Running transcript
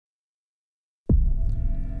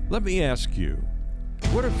Let me ask you,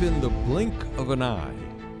 what if in the blink of an eye,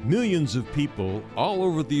 millions of people all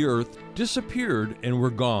over the earth disappeared and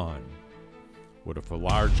were gone? What if a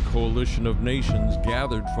large coalition of nations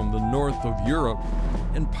gathered from the north of Europe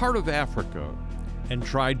and part of Africa and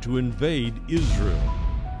tried to invade Israel?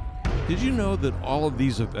 Did you know that all of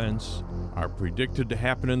these events are predicted to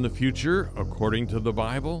happen in the future according to the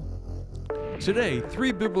Bible? Today,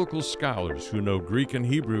 three biblical scholars who know Greek and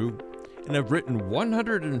Hebrew and have written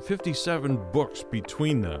 157 books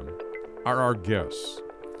between them are our guests.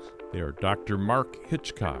 They are Dr. Mark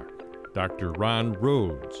Hitchcock, Dr. Ron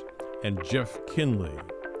Rhodes, and Jeff Kinley.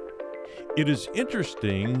 It is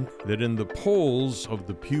interesting that in the polls of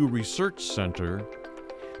the Pew Research Center,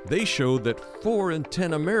 they show that 4 in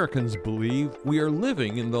 10 Americans believe we are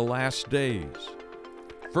living in the last days.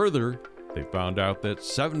 Further, they found out that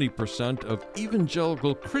 70% of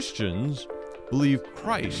evangelical Christians believe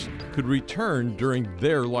Christ could return during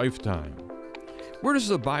their lifetime. Where does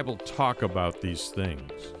the Bible talk about these things?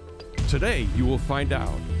 Today, you will find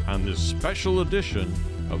out on this special edition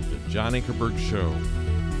of the John Ankerberg Show.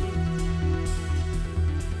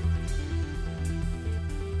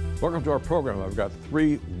 Welcome to our program. I've got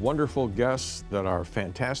three wonderful guests that are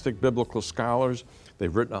fantastic biblical scholars.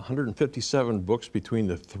 They've written 157 books between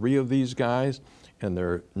the three of these guys, and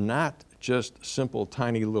they're not just simple,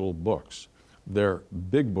 tiny little books. They're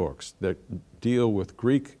big books that deal with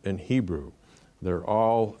Greek and Hebrew. They're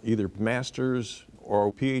all either masters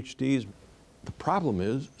or PhDs. The problem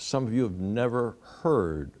is, some of you have never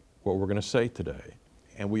heard what we're going to say today,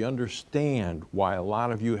 and we understand why a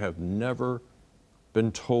lot of you have never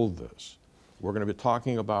been told this. We're going to be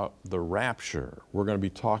talking about the rapture. We're going to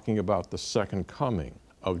be talking about the second coming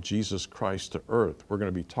of Jesus Christ to earth. We're going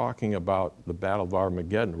to be talking about the Battle of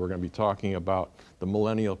Armageddon. We're going to be talking about the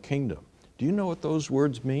millennial kingdom. Do you know what those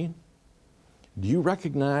words mean? Do you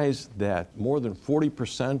recognize that more than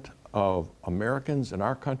 40% of Americans in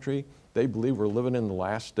our country, they believe we're living in the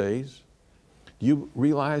last days? Do you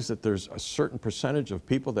realize that there's a certain percentage of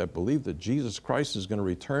people that believe that Jesus Christ is going to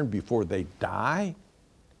return before they die?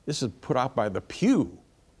 This is put out by the Pew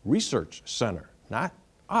Research Center, not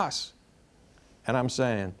us. And I'm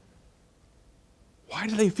saying, why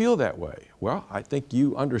do they feel that way? Well, I think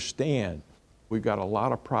you understand we've got a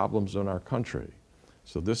lot of problems in our country.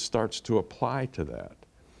 So this starts to apply to that.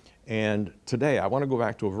 And today, I want to go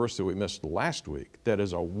back to a verse that we missed last week that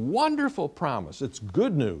is a wonderful promise. It's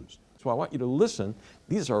good news. So I want you to listen.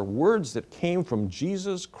 These are words that came from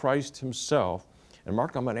Jesus Christ himself. And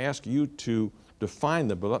Mark, I'm going to ask you to define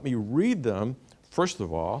them, but let me read them first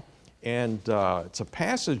of all. And it's a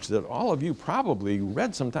passage that all of you probably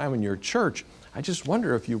read sometime in your church. I just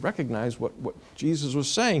wonder if you recognize what Jesus was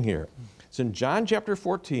saying here. It's in John chapter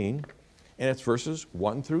 14, and it's verses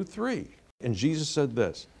 1 through 3. And Jesus said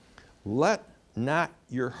this, "Let not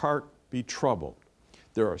your heart be troubled.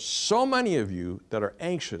 There are so many of you that are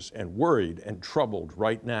anxious and worried and troubled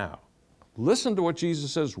right now." Listen to what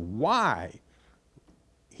Jesus says, why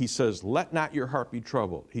he says, let not your heart be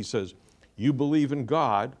troubled. He says, you believe in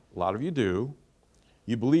God, a lot of you do.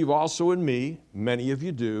 You believe also in me, many of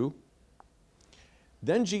you do.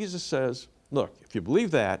 Then Jesus says, look, if you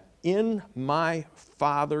believe that, in my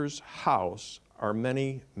Father's house are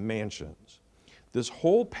many mansions. This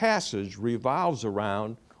whole passage revolves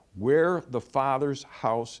around where the Father's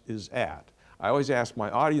house is at. I always ask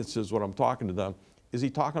my audiences when I'm talking to them, is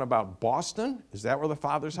he talking about Boston? Is that where the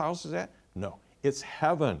Father's house is at? No, it's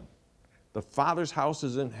heaven. The Father's house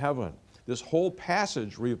is in heaven. This whole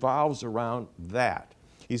passage revolves around that.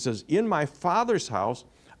 He says, in my Father's house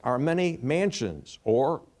are many mansions,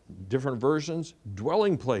 or different versions,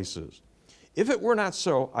 dwelling places. If it were not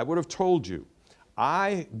so, I would have told you.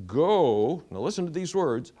 I go, now listen to these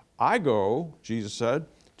words, I go, Jesus said,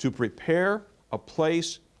 to prepare a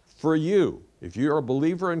place for you. If you're a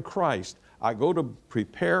believer in Christ, I go to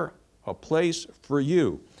prepare a place for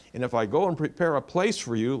you. And if I go and prepare a place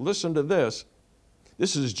for you, listen to this.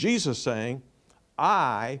 This is Jesus saying,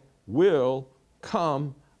 I will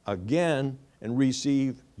come again and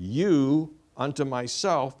receive you unto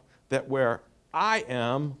myself, that where I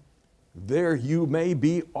am, there you may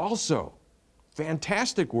be also.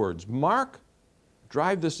 Fantastic words. Mark,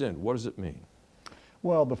 drive this in. What does it mean?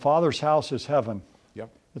 Well, the Father's house is heaven. Yep.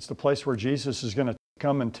 It's the place where Jesus is going to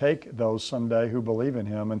come and take those someday who believe in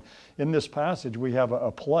him. And in this passage, we have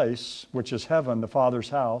a place, which is heaven, the Father's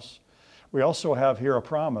house. We also have here a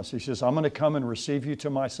promise. He says, I'm going to come and receive you to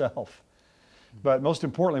myself. But most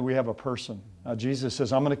importantly, we have a person. Jesus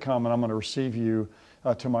says, I'm going to come and I'm going to receive you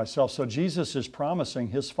to myself. So Jesus is promising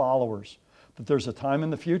his followers that there's a time in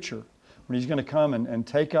the future when he's going to come and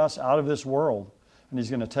take us out of this world and He's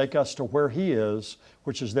going to take us to where He is,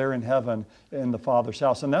 which is there in heaven in the Father's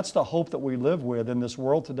house. And that's the hope that we live with in this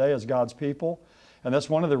world today as God's people. And that's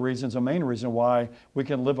one of the reasons, the main reason why we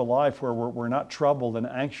can live a life where we're not troubled and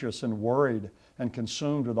anxious and worried and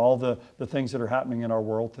consumed with all the things that are happening in our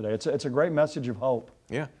world today. It's a great message of hope.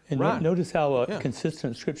 Yeah. And notice how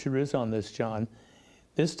consistent Scripture is on this, John.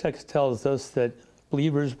 This text tells us that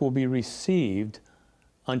believers will be received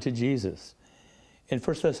unto Jesus. In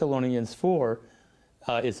 1 Thessalonians 4,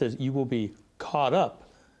 it says, you will be caught up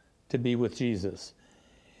to be with Jesus.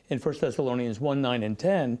 In 1 Thessalonians 1, 9, and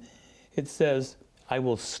 10, it says, I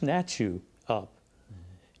will snatch you up.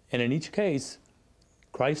 And in each case,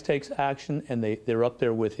 Christ takes action and they're up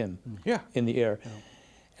there with Him in the air. Yeah.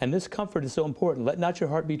 And this comfort is so important. Let not your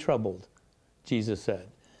heart be troubled, Jesus said.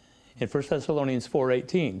 In 1 Thessalonians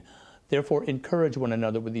 4:18, therefore encourage one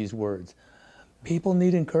another with these words. People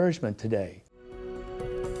need encouragement today.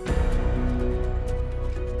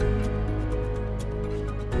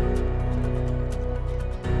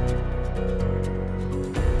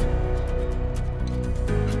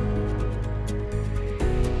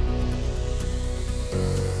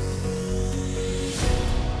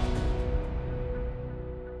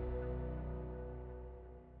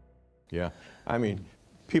 Yeah. I mean,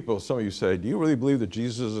 some of you say, do you really believe that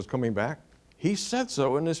Jesus is coming back? He said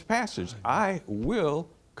so in this passage. I will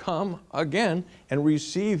come again and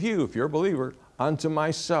receive you, if you're a believer, unto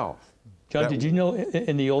myself. John, did you know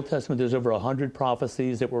in the Old Testament there's over 100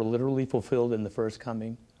 prophecies that were literally fulfilled in the first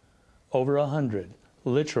coming? Over 100,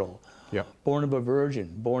 literal. Yeah. Born of a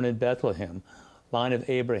virgin, born in Bethlehem, line of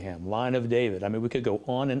Abraham, line of David. I mean, we could go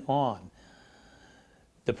on and on.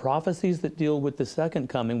 The prophecies that deal with the second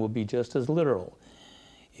coming will be just as literal.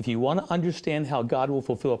 If you want to understand how God will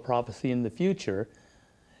fulfill a prophecy in the future,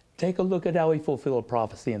 take a look at how He fulfilled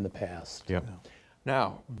prophecy in the past. Yep.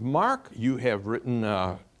 Now, Mark, you have written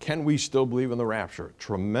Can We Still Believe in the Rapture?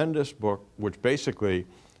 Tremendous book, which basically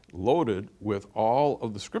loaded with all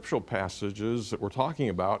of the scriptural passages that we're talking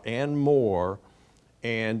about and more,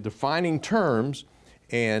 and defining terms.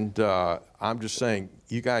 And I'm just saying,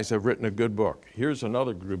 you guys have written a good book. Here's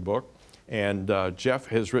another good book. And Jeff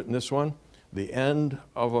has written this one, The End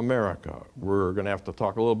of America. We're going to have to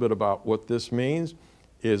talk a little bit about what this means.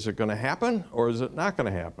 Is it going to happen or is it not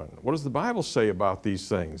going to happen? What does the Bible say about these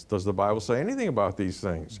things? Does the Bible say anything about these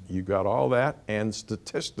things? You got all that and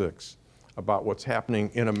statistics about what's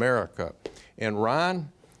happening in America. And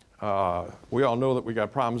Ron, we all know that we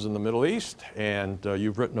got problems in the Middle East, and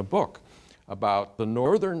you've written a book about the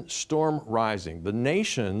northern storm rising. The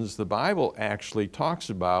nations, the Bible actually talks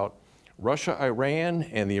about Russia, Iran,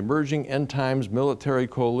 and the emerging end times military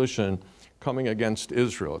coalition coming against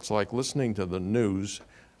Israel. It's like listening to the news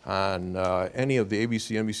on any of the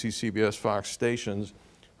ABC, NBC, CBS, Fox stations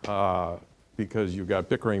because you've got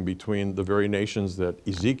bickering between the very nations that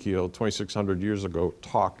Ezekiel 2,600 years ago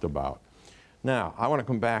talked about. Now, I want to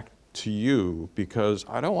come back to you because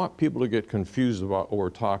I don't want people to get confused about what we're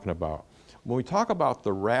talking about. When we talk about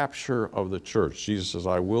the rapture of the church, Jesus says,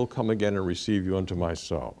 I will come again and receive you unto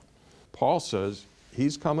myself. Paul says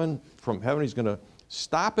He's coming from heaven. He's going to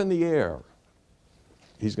stop in the air.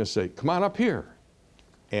 He's going to say, come on up here.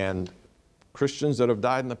 And Christians that have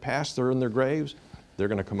died in the past, they're in their graves, they're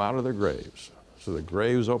going to come out of their graves. So the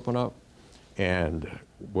graves open up, and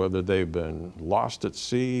whether they've been lost at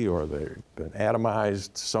sea or they've been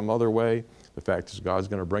atomized some other way, the fact is God's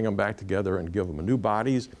going to bring them back together and give them new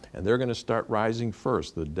bodies, and they're going to start rising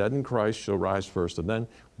first. The dead in Christ shall rise first, and then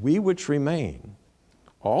we which remain,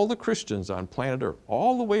 all the Christians on planet Earth,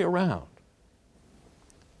 all the way around,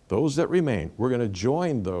 those that remain, we're going to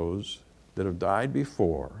join those that have died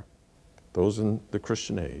before, those in the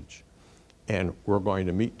Christian age, and we're going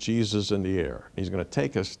to meet Jesus in the air. He's going to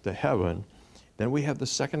take us to heaven. Then we have the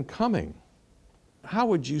second coming. How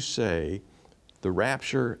would you say the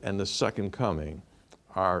rapture and the second coming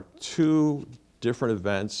are two different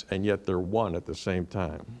events, and yet they're one at the same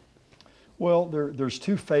time? Well, there's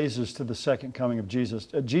two phases to the second coming of Jesus.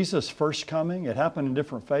 At Jesus' first coming, it happened in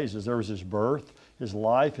different phases. There was His birth, His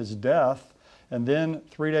life, His death, and then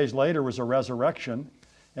 3 days later was a resurrection,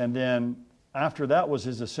 and then after that was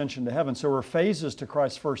His ascension to heaven. So there were phases to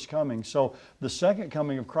Christ's first coming. So the second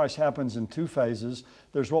coming of Christ happens in two phases.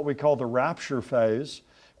 There's what we call the rapture phase,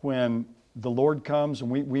 when the Lord comes and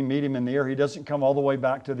we meet Him in the air. He doesn't come all the way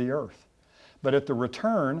back to the earth. But at the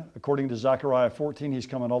return, according to Zechariah 14, He's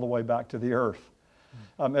coming all the way back to the earth.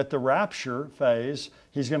 At the rapture phase,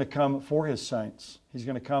 He's going to come for His saints. He's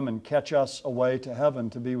going to come and catch us away to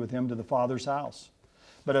heaven to be with Him to the Father's house.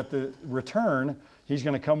 But at the return, He's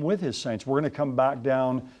going to come with His saints. We're going to come back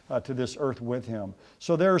down to this earth with Him.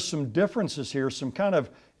 So there are some differences here, some kind of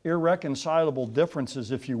irreconcilable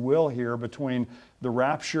differences, if you will, here between the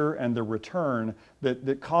rapture and the return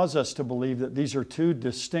that cause us to believe that these are two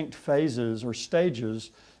distinct phases or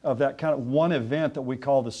stages of that kind of one event that we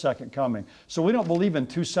call the second coming. So we don't believe in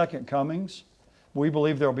two second comings. We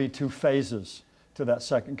believe there will be two phases to that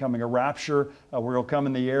second coming. A rapture where He'll come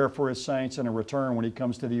in the air for His saints, and a return when He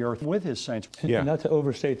comes to the earth with His saints. Yeah. Not to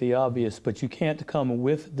overstate the obvious, but you can't come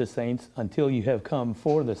with the saints until you have come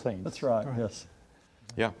for the saints. That's right, yes.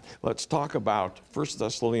 Yeah, let's talk about 1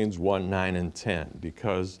 Thessalonians 1, 9 and 10,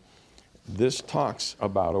 because this talks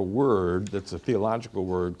about a word that's a theological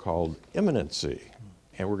word called imminency.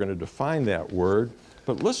 And we're going to define that word,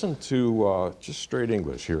 but listen to just straight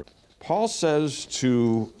English here. Paul says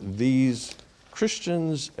to these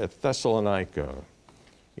Christians at Thessalonica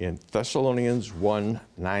in Thessalonians 1,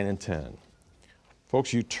 9 and 10,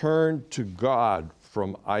 folks, you turn to God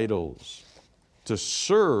from idols to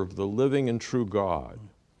serve the living and true God,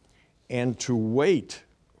 and to wait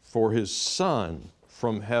for His Son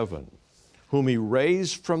from heaven, whom He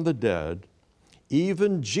raised from the dead,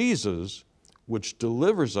 even Jesus, which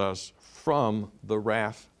delivers us from the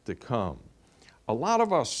wrath to come. A lot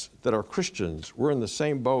of us that are Christians, we're in the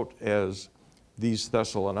same boat as these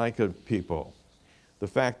Thessalonica people. The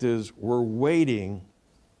fact is, we're waiting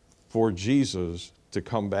for Jesus to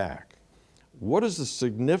come back. What is the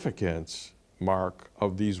significance, Mark,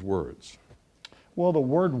 of these words? Well, the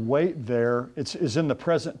word wait there is in the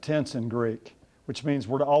present tense in Greek, which means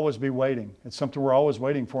we're to always be waiting. It's something we're always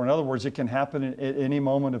waiting for. In other words, it can happen at any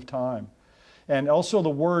moment of time. And also the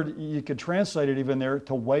word, you could translate it even there,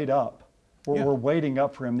 to wait up. We're waiting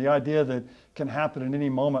up for Him. The idea that can happen at any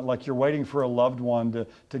moment, like you're waiting for a loved one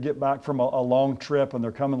to get back from a long trip and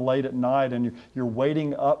they're coming late at night and you're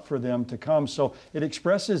waiting up for them to come. So it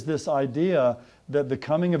expresses this idea that the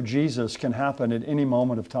coming of Jesus can happen at any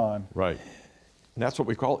moment of time. Right. And that's what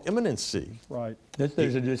we call imminency. Right.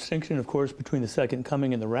 There's a distinction, of course, between the second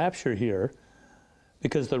coming and the rapture here,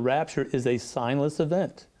 because the rapture is a signless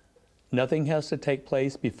event. Nothing has to take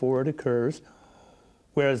place before it occurs,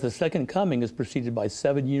 whereas the second coming is preceded by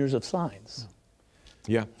 7 years of signs.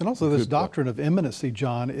 Yeah. And also this doctrine of imminency,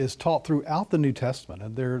 John, is taught throughout the New Testament.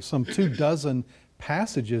 And there are some 24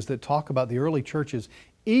 passages that talk about the early churches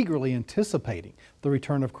eagerly anticipating the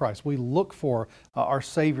return of Christ. We look for our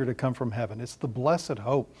Savior to come from heaven. It's the blessed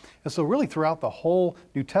hope. And so really throughout the whole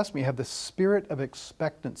New Testament, you have this spirit of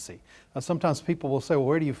expectancy. Sometimes people will say, well,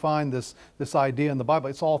 where do you find this idea in the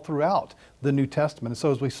Bible? It's all throughout the New Testament. And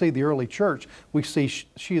so as we see the early church, we see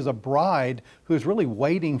she is a bride who is really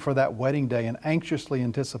waiting for that wedding day and anxiously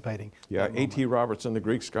anticipating. Yeah, A.T. Robertson, the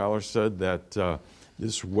Greek scholar, said that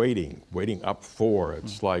this waiting up for,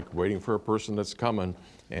 it's like waiting for a person that's coming,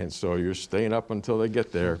 and so you're staying up until they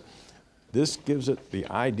get there. This gives it the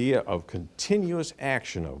idea of continuous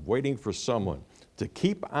action, of waiting for someone, to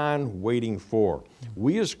keep on waiting for.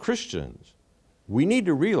 We as Christians, we need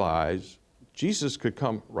to realize Jesus could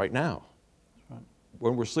come right now.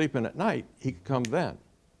 When we're sleeping at night, He could come then.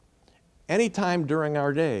 Anytime during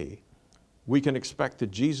our day, we can expect that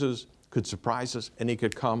Jesus could surprise us and He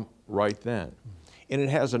could come right then. And it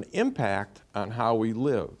has an impact on how we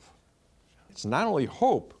live. It's not only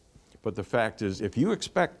hope, but the fact is, if you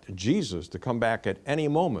expect Jesus to come back at any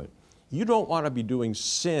moment, you don't want to be doing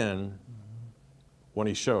sin when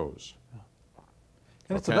He shows.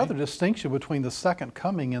 And it's another distinction between the second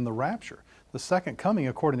coming and the rapture. The second coming,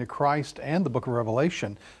 according to Christ and the book of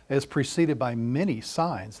Revelation, is preceded by many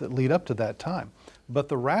signs that lead up to that time. But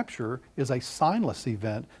the rapture is a signless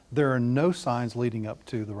event. There are no signs leading up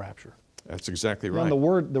to the rapture. That's exactly right. And the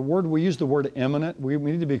word we use the word imminent. We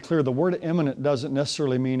need to be clear. The word imminent doesn't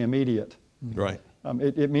necessarily mean immediate. Right.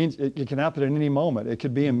 It means it can happen at any moment. It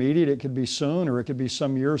could be immediate, it could be soon, or it could be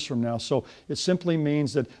some years from now. So it simply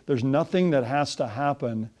means that there's nothing that has to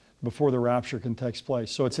happen before the rapture can take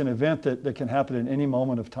place. So it's an event that can happen at any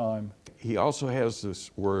moment of time. He also has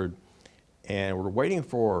this word, and we're waiting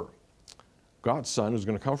for God's Son who's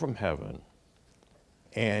going to come from heaven,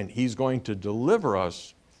 and He's going to deliver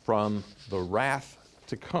us from the wrath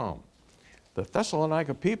to come. The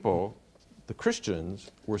Thessalonica people, the Christians,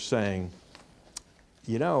 were saying,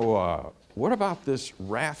 you know, what about this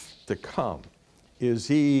wrath to come? Is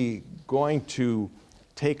He going to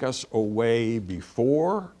take us away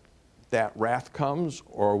before that wrath comes,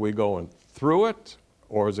 or are we going through it,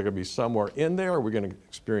 or is it going to be somewhere in there? Are we going to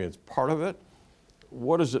experience part of it?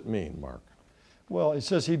 What does it mean, Mark? Well, it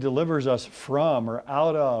says He delivers us from or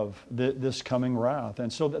out of this coming wrath.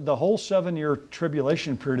 And so the whole 7-year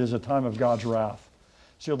tribulation period is a time of God's wrath.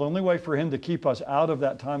 So the only way for him to keep us out of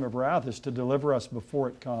that time of wrath is to deliver us before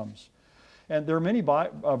it comes. And there are many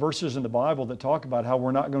verses in the Bible that talk about how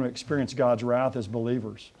we're not going to experience God's wrath as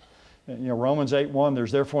believers. You know, Romans 8:1,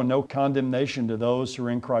 there's therefore no condemnation to those who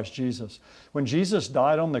are in Christ Jesus. When Jesus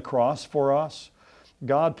died on the cross for us,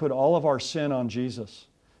 God put all of our sin on Jesus.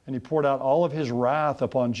 And he poured out all of his wrath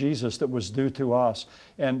upon Jesus that was due to us.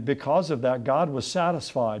 And because of that, God was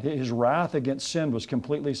satisfied. His wrath against sin was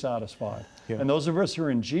completely satisfied. Yeah. And those of us who are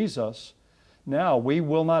in Jesus, now we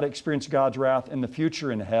will not experience God's wrath in the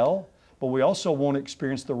future in hell, but we also won't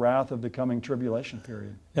experience the wrath of the coming tribulation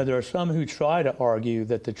period. Now, there are some who try to argue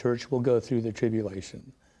that the church will go through the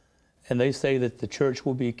tribulation. And they say that the church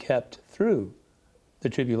will be kept through the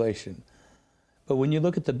tribulation. But when you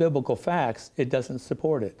look at the biblical facts, it doesn't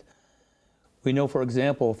support it. We know, for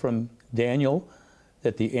example, from Daniel,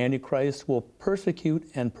 that the Antichrist will persecute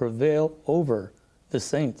and prevail over the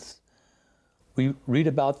saints. We read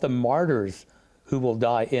about the martyrs who will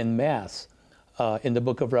die en masse in the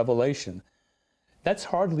book of Revelation. That's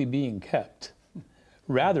hardly being kept.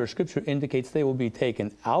 Rather, Scripture indicates they will be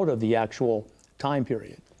taken out of the actual time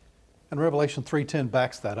period. And Revelation 3:10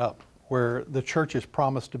 backs that up, where the church is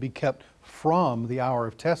promised to be kept from the hour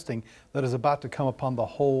of testing that is about to come upon the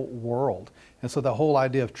whole world. And so the whole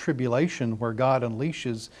idea of tribulation, where God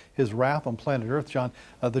unleashes his wrath on planet Earth, John,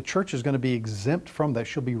 the church is going to be exempt from that.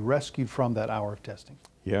 She'll be rescued from that hour of testing.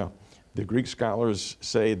 Yeah. The Greek scholars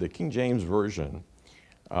say the King James Version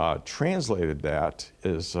translated that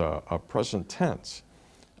as a present tense.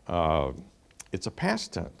 It's a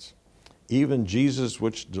past tense. Even Jesus,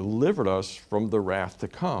 which delivered us from the wrath to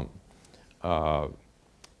come.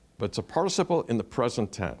 But it's a participle in the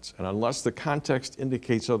present tense. And unless the context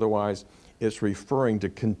indicates otherwise, it's referring to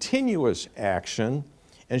continuous action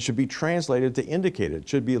and should be translated to indicate it. It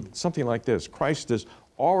should be something like this. Christ has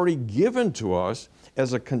already given to us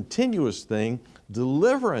as a continuous thing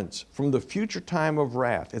deliverance from the future time of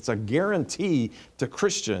wrath. It's a guarantee to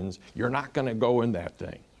Christians, you're not going to go in that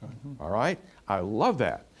thing. Mm-hmm. All right? I love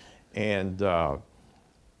that. And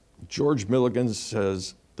George Milligan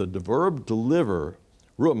says, the verb deliver,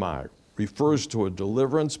 ruamai, refers to a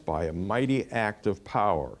deliverance by a mighty act of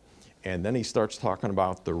power. And then he starts talking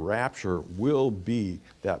about the rapture will be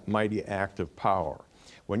that mighty act of power.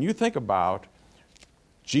 When you think about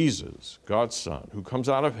Jesus, God's Son, who comes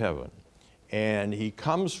out of heaven, and he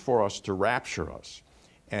comes for us to rapture us,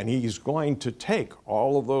 and he's going to take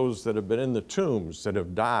all of those that have been in the tombs, that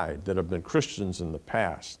have died, that have been Christians in the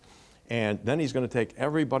past, and then he's going to take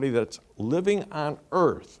everybody that's living on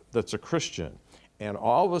earth that's a Christian, and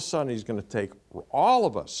all of a sudden he's going to take all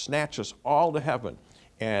of us, snatch us all to heaven.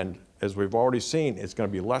 And as we've already seen, it's going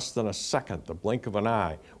to be less than a second, the blink of an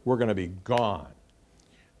eye. We're going to be gone.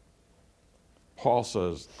 Paul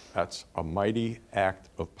says that's a mighty act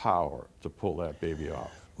of power to pull that baby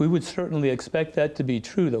off. We would certainly expect that to be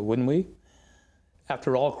true, though, wouldn't we?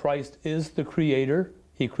 After all, Christ is the creator.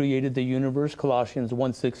 He created the universe, Colossians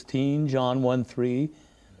 1:16, John 1:3,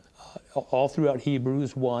 all throughout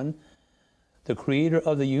Hebrews 1. The creator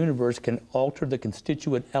of the universe can alter the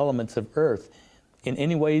constituent elements of earth in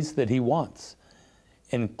any ways that he wants,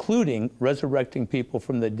 including resurrecting people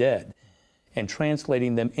from the dead and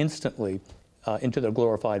translating them instantly into their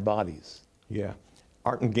glorified bodies. Yeah.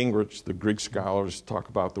 Art and Gingrich, the Greek scholars, talk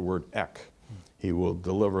about the word ek. He will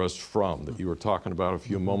deliver us from, that you were talking about a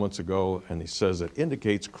few moments ago, and he says it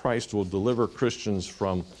indicates Christ will deliver Christians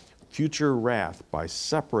from future wrath by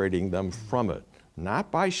separating them from it,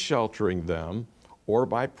 not by sheltering them or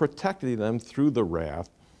by protecting them through the wrath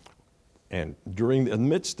and during the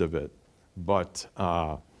midst of it, but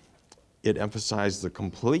it emphasized the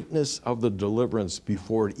completeness of the deliverance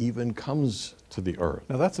before it even comes to the earth.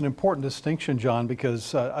 Now that's an important distinction, John,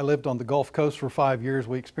 because I lived on the Gulf Coast for 5 years.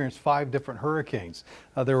 We experienced 5 different hurricanes.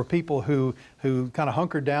 There were people who kind of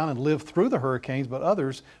hunkered down and lived through the hurricanes, but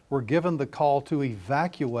others were given the call to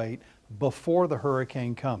evacuate before the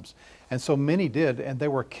hurricane comes. And so many did, and they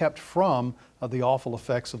were kept from the awful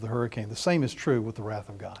effects of the hurricane. The same is true with the wrath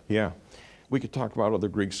of God. Yeah. We could talk about other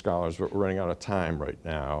Greek scholars, but we're running out of time right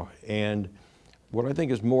now. And what I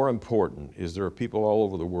think is more important is there are people all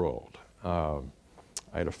over the world. I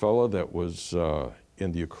had a fellow that was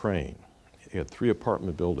in the Ukraine. He had 3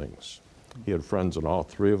 apartment buildings. He had friends in all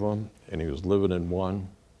 3 of them, and he was living in one,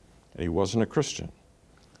 and he wasn't a Christian.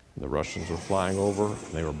 And the Russians were flying over,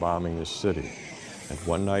 and they were bombing this city. And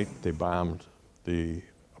one night, they bombed the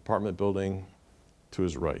apartment building to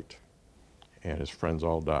his right, and his friends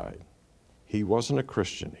all died. He wasn't a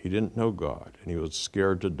Christian. He didn't know God, and he was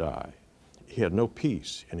scared to die. He had no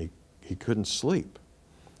peace, and he couldn't sleep.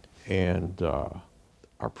 And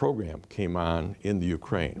our program came on in the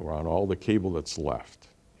Ukraine. We're on all the cable that's left.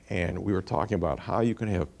 And we were talking about how you can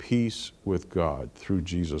have peace with God through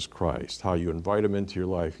Jesus Christ, how you invite him into your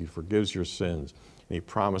life, he forgives your sins, and he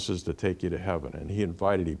promises to take you to heaven. And he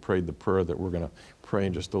prayed the prayer that we're going to pray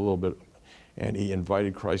in just a little bit. And he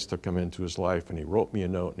invited Christ to come into his life. And he wrote me a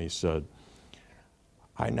note and he said,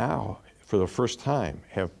 I now, for the first time,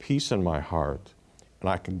 have peace in my heart. And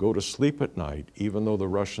I can go to sleep at night, even though the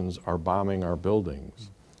Russians are bombing our buildings.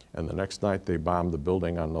 And the next night they bombed the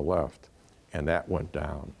building on the left, and that went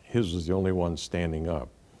down. His was the only one standing up.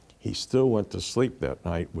 He still went to sleep that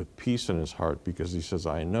night with peace in his heart because he says,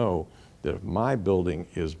 I know that if my building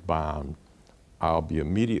is bombed, I'll be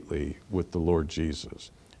immediately with the Lord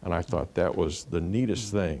Jesus. And I thought that was the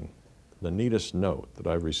neatest thing, the neatest note that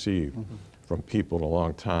I've received from people in a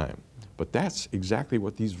long time. But that's exactly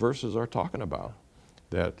what these verses are talking about.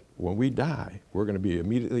 That when we die, we're going to be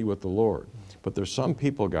immediately with the Lord. But there's some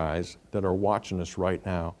people, guys, that are watching us right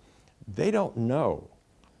now. They don't know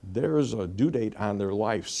there is a due date on their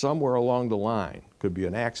life somewhere along the line. It could be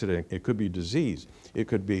an accident. It could be disease. It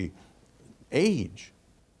could be age.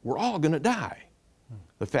 We're all going to die.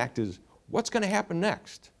 The fact is, what's going to happen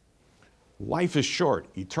next? Life is short.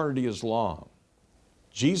 Eternity is long.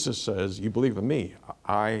 Jesus says, you believe in me,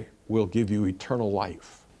 I will give you eternal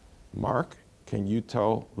life. Mark, can you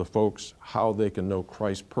tell the folks how they can know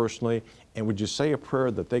Christ personally? And would you say a prayer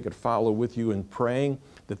that they could follow with you in praying,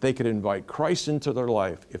 that they could invite Christ into their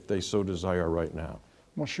life if they so desire right now?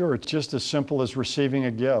 Well, sure. It's just as simple as receiving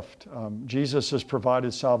a gift. Jesus has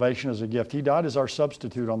provided salvation as a gift. He died as our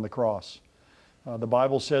substitute on the cross. The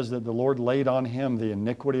Bible says that the Lord laid on him the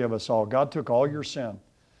iniquity of us all. God took all your sin.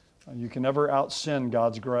 You can never out-sin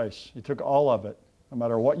God's grace. He took all of it, no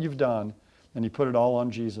matter what you've done, and he put it all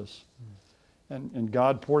on Jesus. And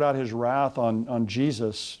God poured out his wrath on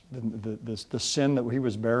Jesus, the sin that he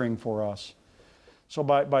was bearing for us. So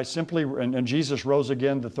by simply, and Jesus rose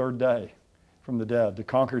again the third day from the dead to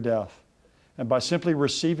conquer death. And by simply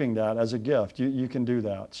receiving that as a gift, you can do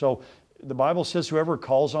that. So the Bible says whoever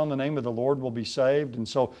calls on the name of the Lord will be saved. And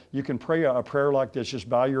so you can pray a prayer like this. Just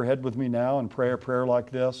bow your head with me now and pray a prayer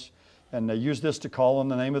like this. And use this to call on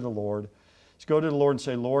the name of the Lord. Just go to the Lord and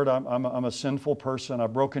say, Lord, I'm a sinful person.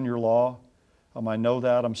 I've broken your law. I know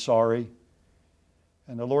that. I'm sorry.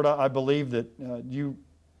 And Lord, I believe that you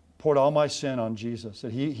poured all my sin on Jesus,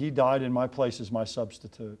 that he died in my place as my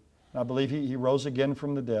substitute. And I believe he rose again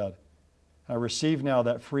from the dead. I receive now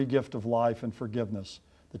that free gift of life and forgiveness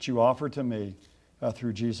that you offer to me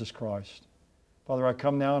through Jesus Christ. Father, I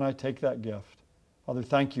come now and I take that gift. Father,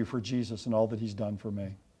 thank you for Jesus and all that he's done for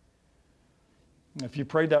me. If you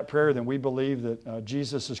prayed that prayer, then we believe that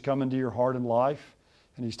Jesus has come into your heart and life,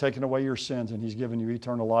 and he's taken away your sins, and he's given you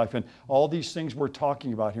eternal life. And all these things we're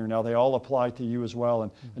talking about here now, they all apply to you as well.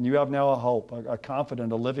 And you have now a hope, a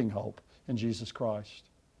confident, a living hope in Jesus Christ.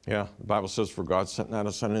 Yeah, the Bible says, for God sent not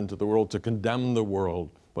his Son into the world to condemn the world,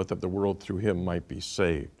 but that the world through him might be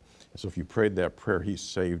saved. And so if you prayed that prayer, he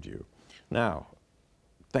saved you. Now,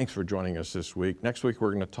 thanks for joining us this week. Next week,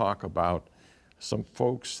 we're going to talk about some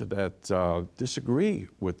folks that disagree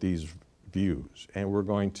with these views, and we're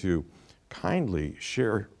going to kindly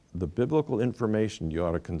share the biblical information you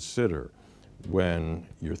ought to consider when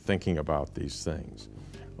you're thinking about these things.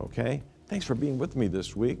 Okay? Thanks for being with me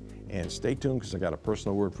this week, and stay tuned because I got a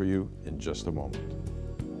personal word for you in just a moment.